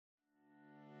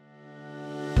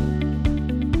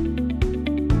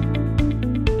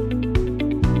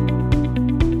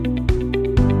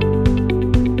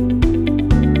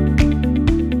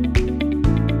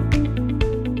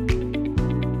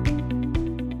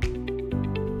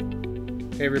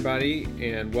Hey everybody,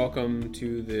 and welcome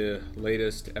to the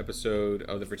latest episode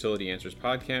of the Fertility Answers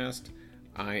podcast.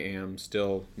 I am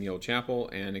still Neil Chappell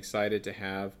and excited to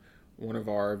have one of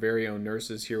our very own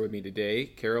nurses here with me today,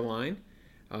 Caroline.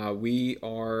 We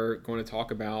are going to talk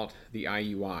about the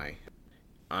IUI.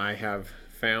 I have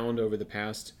found over the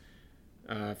past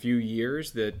few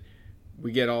years that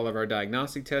we get all of our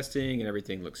diagnostic testing and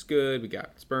everything looks good. We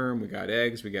got sperm, we got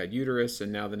eggs, we got uterus,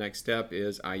 and now the next step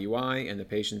is IUI, and the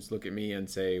patients look at me and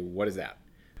say, what is that?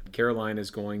 Caroline is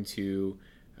going to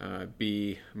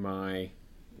be my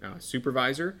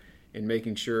supervisor in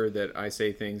making sure that I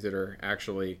say things that are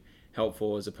actually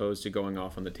helpful as opposed to going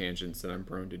off on the tangents that I'm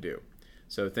prone to do.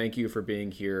 So thank you for being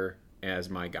here as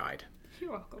my guide.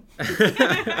 You're welcome.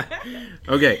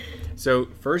 Okay, so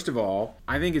first of all,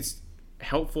 I think it's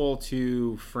helpful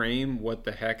to frame what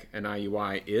the heck an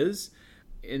IUI is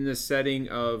in the setting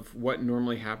of what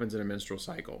normally happens in a menstrual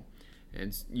cycle.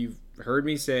 And you've heard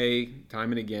me say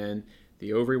time and again,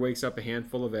 the ovary wakes up a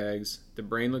handful of eggs, the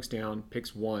brain looks down,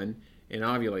 picks one, and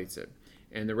ovulates it.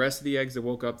 And the rest of the eggs that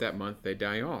woke up that month, they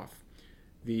die off.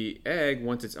 The egg,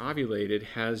 once it's ovulated,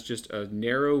 has just a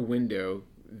narrow window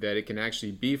that it can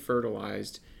actually be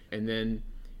fertilized and then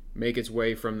make its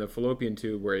way from the fallopian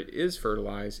tube where it is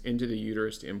fertilized into the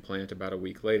uterus to implant about a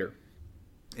week later.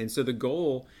 And so the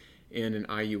goal in an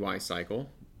IUI cycle,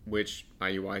 which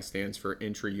IUI stands for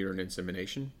intrauterine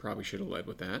insemination, probably should have led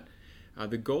with that.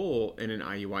 The goal in an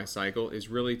IUI cycle is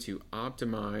really to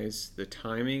optimize the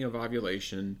timing of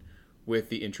ovulation with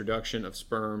the introduction of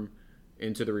sperm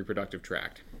into the reproductive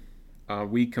tract.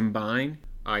 We combine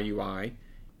IUI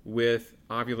with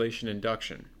ovulation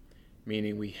induction,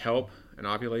 meaning we help an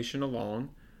ovulation along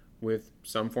with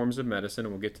some forms of medicine,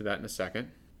 and we'll get to that in a second,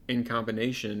 in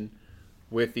combination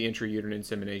with the intrauterine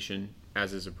insemination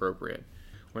as is appropriate.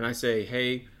 When I say,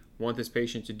 hey, want this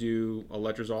patient to do a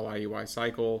letrozole IUI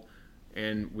cycle,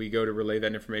 and we go to relay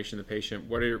that information to the patient,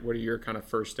 what are your kind of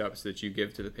first steps that you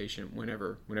give to the patient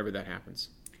whenever that happens?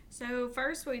 So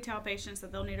first we tell patients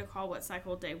that they'll need to call what's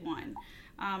cycle day 1.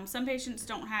 Some patients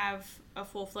don't have a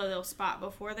full flow they'll spot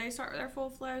before they start their full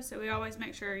flow, so we always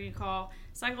make sure you call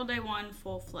cycle day 1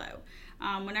 full flow.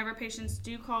 Whenever patients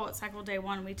do call at cycle day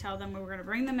 1, we tell them we're going to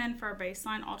bring them in for a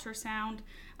baseline ultrasound.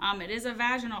 It is a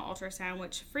vaginal ultrasound,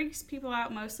 which freaks people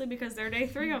out mostly because they're day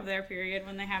 3 of their period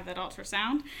when they have that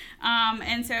ultrasound.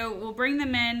 And so we'll bring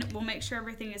them in, we'll make sure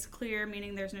everything is clear,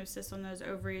 meaning there's no cysts on those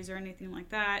ovaries or anything like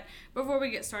that, before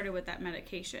we get started with that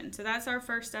medication. So that's our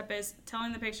first step, is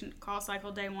telling the patient call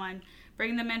cycle day 1,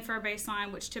 bring them in for a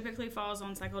baseline, which typically falls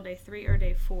on cycle day 3 or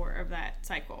day 4 of that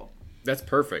cycle. That's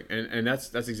perfect, and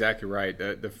that's exactly right.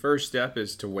 The first step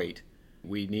is to wait.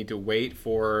 We need to wait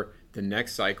for the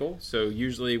next cycle. So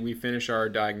usually we finish our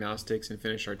diagnostics and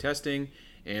finish our testing,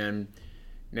 and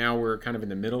now we're kind of in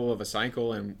the middle of a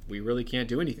cycle and we really can't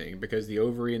do anything because the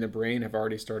ovary and the brain have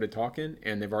already started talking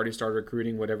and they've already started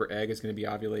recruiting whatever egg is going to be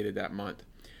ovulated that month.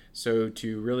 So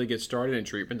to really get started in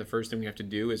treatment, the first thing we have to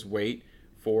do is wait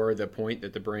for the point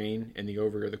that the brain and the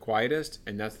ovary are the quietest,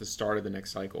 and that's the start of the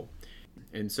next cycle.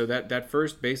 And so that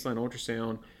first baseline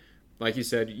ultrasound, like you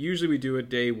said, usually we do it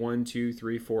day 1, 2,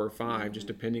 3, 4, or 5, just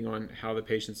depending on how the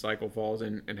patient's cycle falls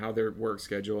and how their work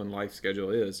schedule and life schedule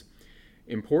is.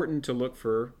 Important to look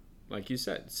for, like you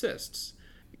said, cysts.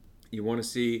 You want to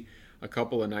see a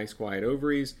couple of nice quiet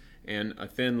ovaries and a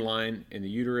thin line in the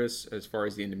uterus as far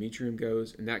as the endometrium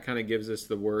goes, and that kind of gives us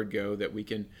the word go that we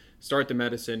can start the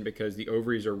medicine because the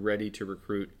ovaries are ready to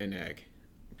recruit an egg.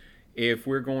 If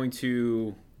we're going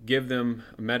to give them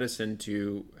a medicine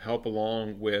to help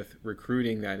along with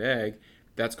recruiting that egg,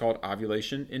 that's called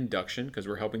ovulation induction because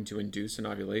we're helping to induce an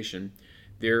ovulation.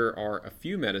 There are a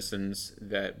few medicines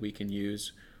that we can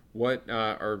use. What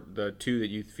are the two that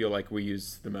you feel like we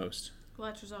use the most?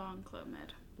 Letrozole and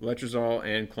Clomid. Letrozole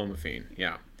and clomiphene,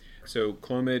 yeah. So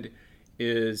Clomid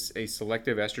is a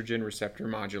selective estrogen receptor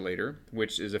modulator,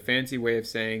 which is a fancy way of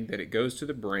saying that it goes to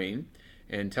the brain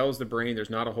and tells the brain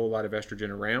there's not a whole lot of estrogen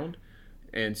around.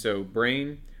 And so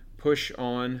brain, push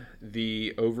on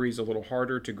the ovaries a little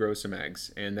harder to grow some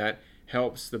eggs. And that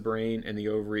helps the brain and the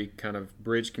ovary kind of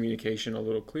bridge communication a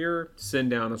little clearer,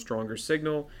 send down a stronger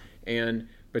signal, and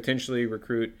potentially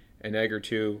recruit an egg or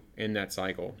two in that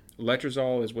cycle.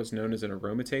 Letrozole is what's known as an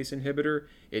aromatase inhibitor.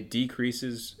 It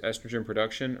decreases estrogen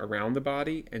production around the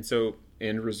body. And so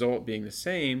end result being the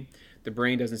same, the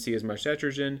brain doesn't see as much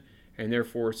estrogen and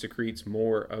therefore secretes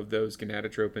more of those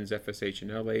gonadotropins, FSH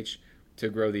and LH, to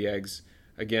grow the eggs,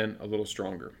 again, a little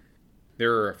stronger.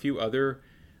 There are a few other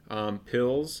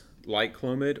pills like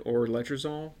Clomid or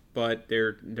Letrozole, but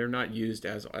they're not used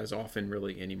as often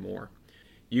really anymore.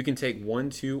 You can take 1,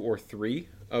 2, or 3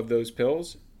 of those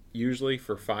pills usually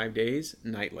for 5 days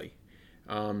nightly.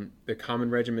 The common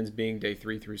regimens being day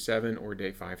 3 through 7 or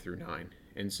day 5 through 9.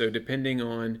 And so depending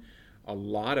on a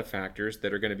lot of factors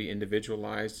that are going to be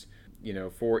individualized,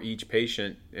 for each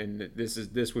patient, and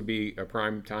this would be a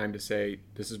prime time to say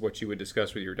this is what you would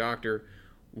discuss with your doctor.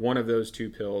 One of those 2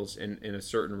 pills in a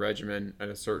certain regimen at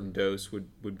a certain dose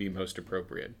would be most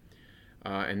appropriate.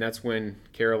 And that's when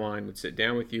Caroline would sit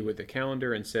down with you with a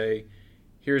calendar and say,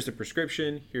 here's the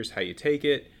prescription, here's how you take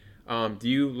it. Do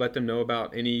you let them know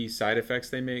about any side effects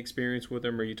they may experience with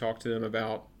them, or you talk to them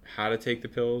about how to take the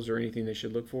pills or anything they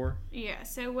should look for? Yeah,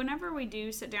 so whenever we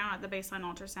do sit down at the baseline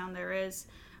ultrasound, there is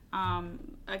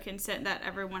a consent that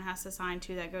everyone has to sign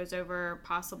to that goes over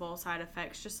possible side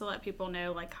effects, just to let people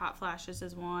know, like hot flashes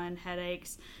is one,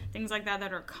 headaches, things like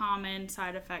that are common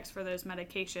side effects for those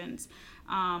medications.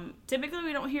 Typically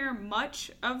we don't hear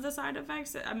much of the side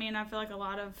effects. I mean, I feel like a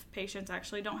lot of patients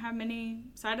actually don't have many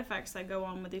side effects that go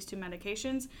on with these 2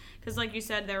 medications, because like you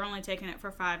said, they're only taking it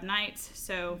for 5 nights,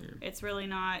 so it's really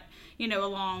not, a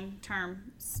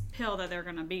long-term pill that they're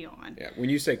going to be on. Yeah, when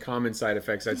you say common side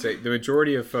effects, I'd say the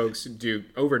majority of folks do,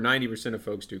 over 90% of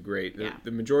folks do great.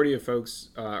 The majority of folks,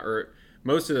 or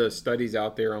most of the studies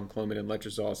out there on Clomid and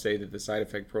letrozole, say that the side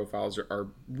effect profiles are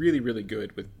really, really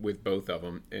good with both of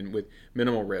them and with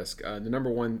minimal risk. The number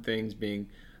one things being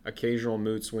occasional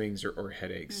mood swings or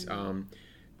headaches. Mm-hmm.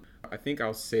 I think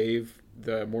I'll save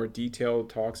the more detailed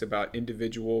talks about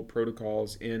individual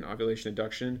protocols in ovulation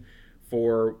induction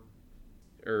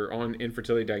on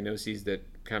infertility diagnoses that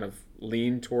kind of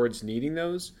lean towards needing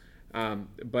those.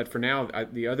 But for now,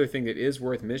 the other thing that is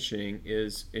worth mentioning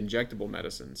is injectable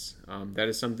medicines. That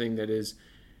is something that is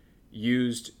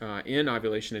used in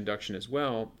ovulation induction as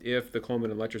well if the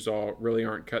Clomid and letrozole really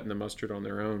aren't cutting the mustard on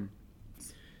their own.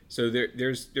 So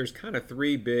there's kind of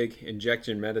 3 big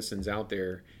injection medicines out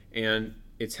there, and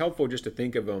it's helpful just to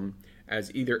think of them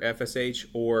as either FSH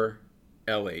or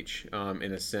LH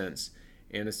in a sense.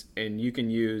 And you can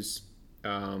use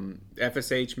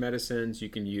FSH medicines, you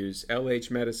can use LH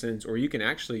medicines, or you can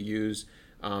actually use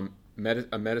a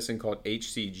medicine called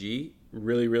HCG,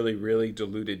 really, really, really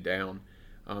diluted down.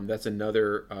 That's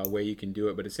another way you can do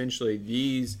it. But essentially,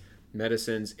 these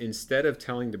medicines, instead of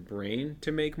telling the brain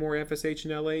to make more FSH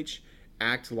and LH,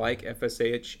 act like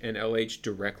FSH and LH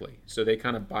directly. So they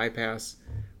kind of bypass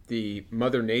the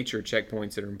Mother Nature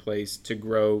checkpoints that are in place to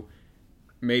grow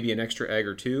maybe an extra egg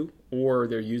or 2, or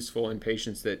they're useful in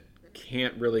patients that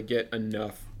can't really get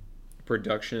enough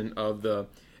production of the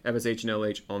FSH and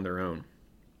LH on their own.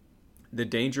 The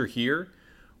danger here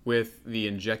with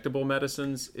the injectable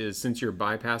medicines is, since you're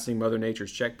bypassing Mother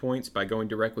Nature's checkpoints by going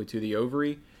directly to the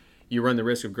ovary, you run the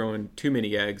risk of growing too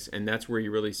many eggs, and that's where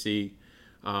you really see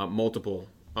multiple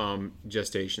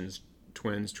gestations,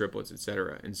 twins, triplets,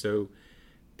 etc. And so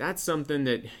that's something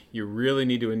that you really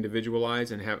need to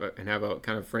individualize and have a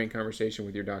kind of frank conversation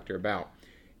with your doctor about.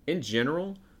 In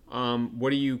general, what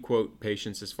do you quote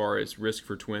patients as far as risk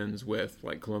for twins with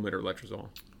like Clomid or letrozole?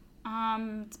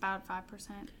 It's about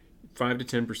 5%. 5 to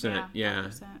 10%. Yeah.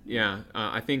 5%. Yeah.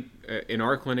 I think in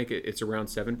our clinic it's around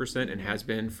 7% and has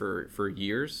been for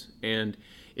years. And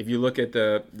if you look at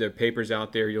the papers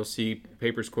out there, you'll see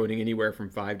papers quoting anywhere from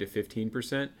 5 to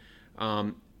 15%.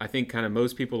 I think kind of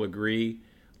most people agree.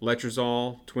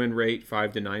 Letrozole twin rate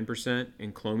 5 to 9%,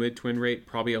 and Clomid twin rate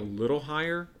probably a little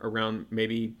higher, around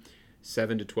maybe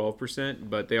 7 to 12%,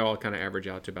 but they all kind of average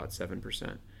out to about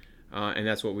 7%, and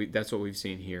that's what we've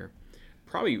seen here.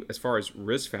 Probably as far as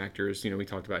risk factors, we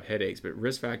talked about headaches, but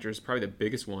risk factors, probably the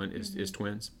biggest one is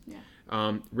twins.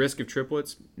 Yeah. Risk of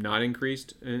triplets not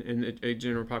increased in the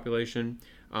general population.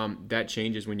 That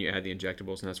changes when you add the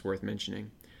injectables, and that's worth mentioning.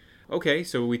 Okay,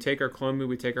 so we take our Clomid,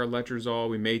 we take our letrozole,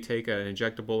 we may take an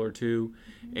injectable or 2,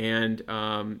 and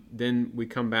then we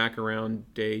come back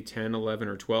around day 10, 11,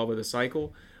 or 12 of the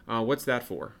cycle. What's that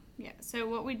for? Yeah, so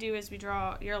what we do is we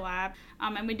draw your lab,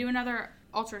 and we do another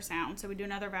ultrasound. So we do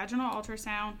another vaginal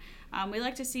ultrasound. We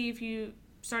like to see if you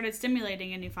started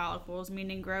stimulating any follicles,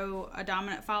 meaning grow a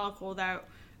dominant follicle that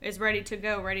is ready to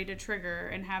go, ready to trigger,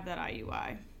 and have that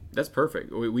IUI. That's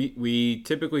perfect. We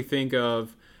typically think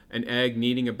of an egg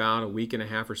needing about a week and a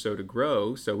half or so to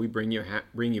grow, so we bring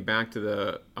you back to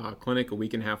the clinic a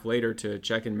week and a half later to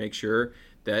check and make sure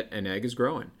that an egg is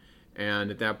growing.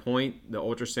 And at that point, the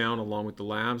ultrasound along with the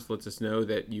labs lets us know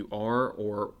that you are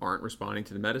or aren't responding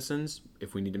to the medicines.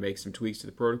 If we need to make some tweaks to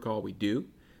the protocol, we do.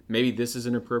 Maybe this is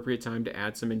an appropriate time to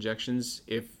add some injections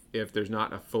if there's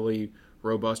not a fully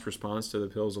robust response to the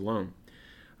pills alone.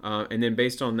 And then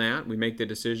based on that, we make the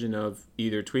decision of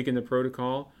either tweaking the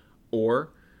protocol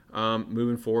or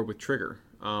moving forward with trigger.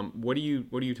 What do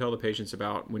you tell the patients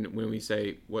about when we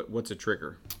say what's a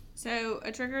trigger? So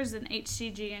a trigger is an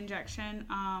HCG injection,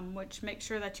 which makes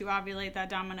sure that you ovulate that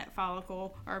dominant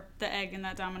follicle or the egg in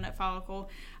that dominant follicle.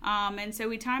 And so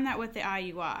we time that with the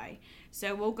IUI.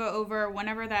 So we'll go over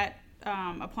whenever that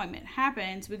appointment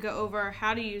happens, we go over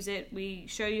how to use it. We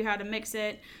show you how to mix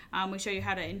it. We show you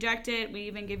how to inject it. We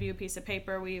even give you a piece of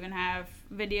paper. We even have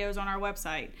videos on our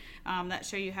website that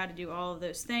show you how to do all of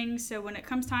those things. So when it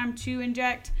comes time to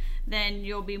inject, then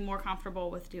you'll be more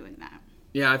comfortable with doing that.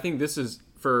 Yeah, I think this is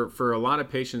for a lot of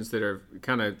patients that are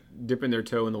kind of dipping their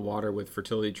toe in the water with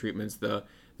fertility treatments. The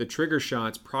trigger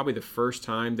shot's probably the first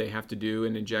time they have to do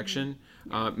an injection.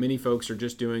 Many folks are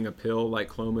just doing a pill like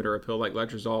Clomid or a pill like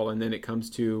Letrozole, and then it comes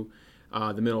to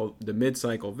the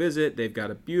mid-cycle visit. They've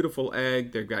got a beautiful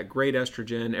egg. They've got great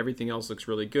estrogen. Everything else looks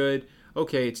really good.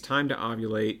 Okay, it's time to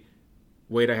ovulate.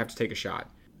 Wait, I have to take a shot.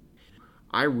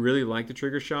 I really like the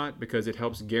trigger shot because it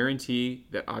helps guarantee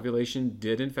that ovulation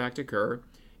did in fact occur.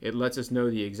 It lets us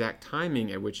know the exact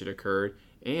timing at which it occurred,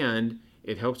 and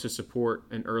it helps to support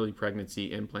an early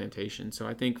pregnancy implantation. So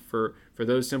I think for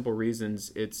those simple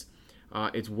reasons, it's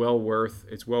well worth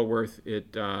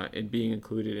it being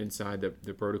included inside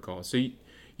the protocol. So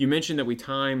you mentioned that we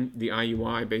time the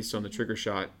IUI based on the trigger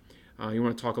shot. You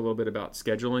want to talk a little bit about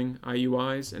scheduling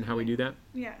IUIs and how we do that?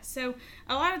 Yeah, so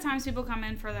a lot of times people come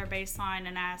in for their baseline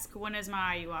and ask, when is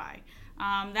my IUI?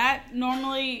 That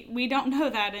normally, we don't know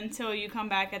that until you come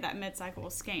back at that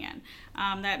mid-cycle scan.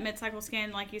 That mid-cycle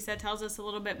scan, like you said, tells us a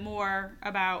little bit more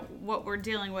about what we're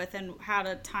dealing with and how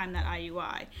to time that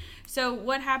IUI. So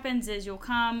what happens is you'll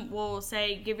come, we'll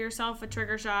say, give yourself a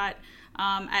trigger shot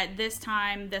at this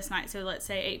time, this night. So let's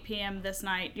say 8 p.m. this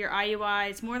night. Your IUI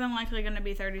is more than likely going to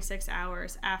be 36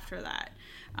 hours after that.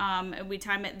 And we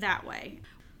time it that way.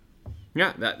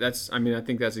 Yeah, I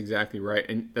think that's exactly right,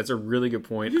 and that's a really good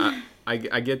point. I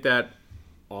get that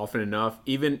often enough.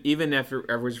 Even after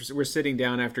we're sitting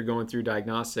down after going through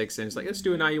diagnostics, and it's like, let's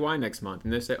do an IUI next month,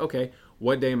 and they say, okay,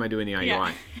 what day am I doing the IUI?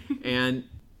 Yeah. and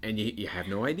you have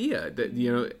no idea that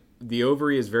the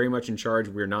ovary is very much in charge.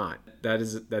 We're not.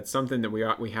 That's something that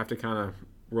we have to kind of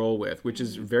roll with, which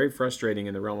is very frustrating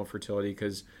in the realm of fertility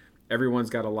because everyone's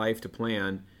got a life to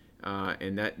plan.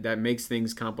 And that makes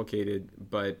things complicated,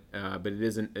 but it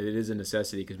is a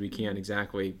necessity because we can't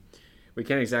exactly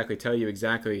tell you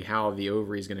exactly how the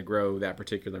ovary is going to grow that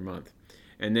particular month.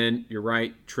 And then you're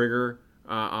right, trigger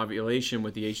ovulation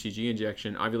with the HCG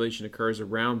injection. Ovulation occurs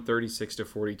around 36 to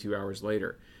 42 hours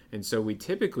later, and so we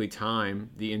typically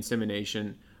time the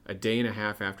insemination a day and a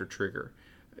half after trigger.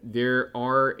 There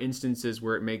are instances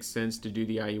where it makes sense to do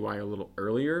the IUI a little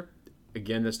earlier.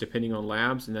 Again, that's depending on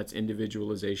labs, and that's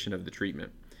individualization of the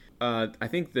treatment. I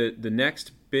think the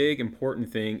next big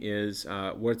important thing is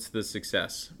what's the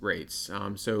success rates.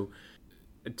 So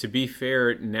to be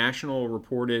fair, national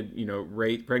reported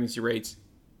pregnancy rates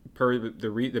per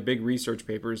the big research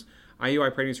papers,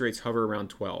 IUI pregnancy rates hover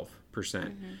around 12%.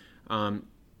 Mm-hmm.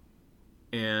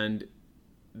 And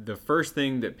the first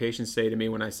thing that patients say to me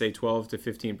when I say 12 to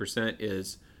 15%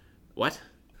 is, what?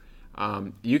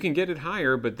 You can get it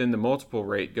higher, but then the multiple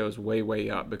rate goes way, way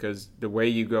up because the way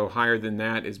you go higher than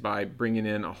that is by bringing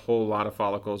in a whole lot of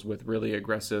follicles with really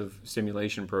aggressive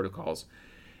stimulation protocols.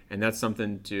 And that's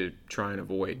something to try and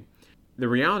avoid. The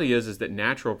reality is that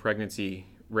natural pregnancy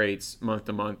rates month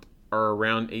to month are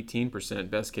around 18%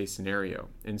 best case scenario.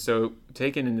 And so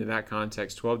taken into that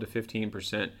context, 12 to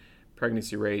 15%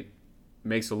 pregnancy rate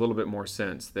makes a little bit more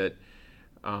sense that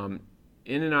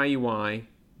in an IUI,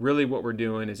 really what we're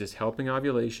doing is just helping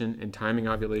ovulation and timing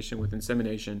ovulation with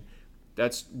insemination.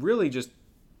 That's really just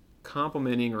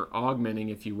complementing or augmenting,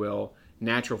 if you will,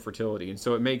 natural fertility. And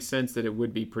so it makes sense that it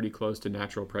would be pretty close to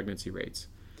natural pregnancy rates.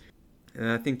 And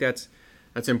I think that's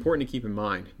important to keep in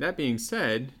mind. That being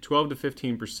said, 12 to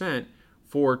 15%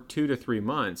 for 2 to 3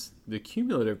 months, the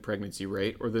cumulative pregnancy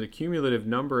rate or the cumulative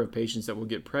number of patients that will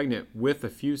get pregnant with a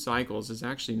few cycles is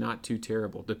actually not too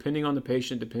terrible. Depending on the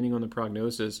patient, depending on the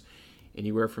prognosis,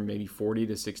 anywhere from maybe 40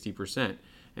 to 60%.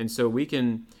 And so we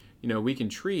can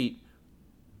treat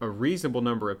a reasonable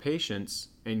number of patients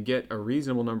and get a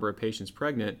reasonable number of patients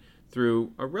pregnant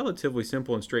through a relatively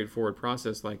simple and straightforward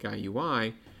process like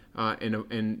IUI,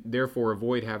 and therefore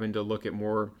avoid having to look at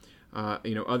more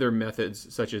other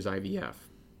methods such as IVF.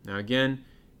 Now again,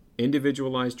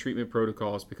 individualized treatment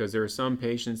protocols, because there are some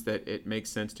patients that it makes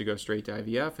sense to go straight to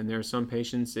IVF, and there are some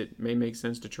patients it may make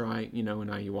sense to try an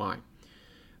IUI.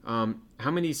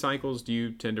 How many cycles do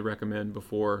you tend to recommend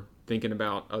before thinking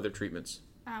about other treatments?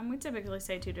 We typically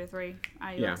say 2 to 3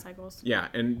 IUI cycles. Yeah,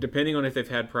 and depending on if they've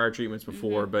had prior treatments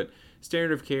before, but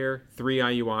standard of care, 3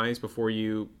 IUIs before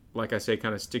you like I say,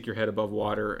 kind of stick your head above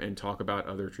water and talk about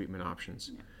other treatment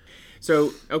options. Yeah.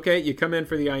 So, okay, you come in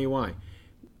for the IUI.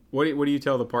 What do you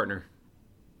tell the partner?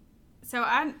 So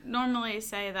I normally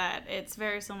say that it's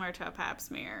very similar to a pap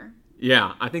smear.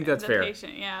 Yeah, I think that's fair.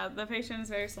 The patient is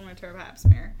very similar to a pap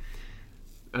smear.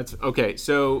 That's okay.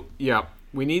 So, yeah,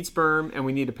 we need sperm and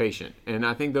we need a patient. And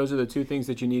I think those are the two things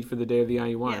that you need for the day of the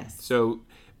IUI. Yes. So,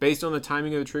 based on the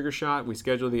timing of the trigger shot, we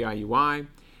schedule the IUI,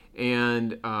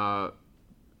 and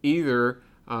either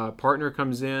partner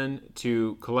comes in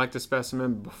to collect a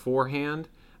specimen beforehand,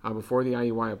 before the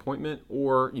IUI appointment,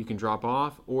 or you can drop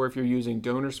off. Or if you're using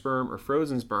donor sperm or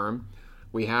frozen sperm,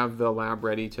 we have the lab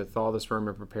ready to thaw the sperm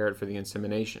and prepare it for the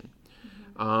insemination.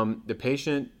 Mm-hmm. The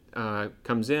patient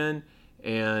comes in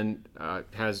and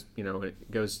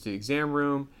it goes to the exam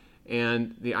room,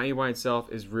 and the IUI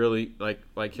itself is really,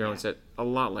 like Carolyn said, a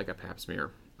lot like a pap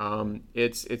smear.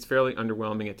 It's fairly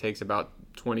underwhelming. It takes about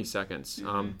 20 seconds.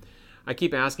 Mm-hmm. I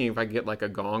keep asking if I could get like a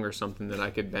gong or something that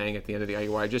I could bang at the end of the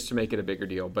IUI just to make it a bigger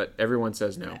deal, but everyone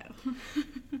says no.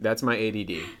 That's my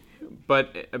ADD.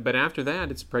 But after that,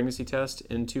 it's a pregnancy test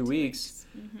in 2 weeks,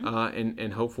 mm-hmm.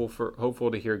 And hopeful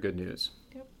to hear good news.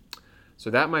 Yep. So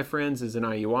that, my friends, is an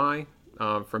IUI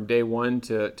from day one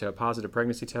to a positive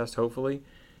pregnancy test, hopefully.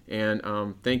 And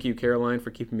thank you, Caroline,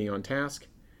 for keeping me on task.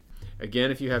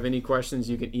 Again, if you have any questions,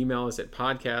 you can email us at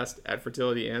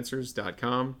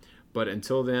podcast@fertilityanswers.com. But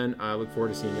until then, I look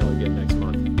forward to seeing you all again next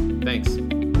month.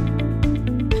 Thanks.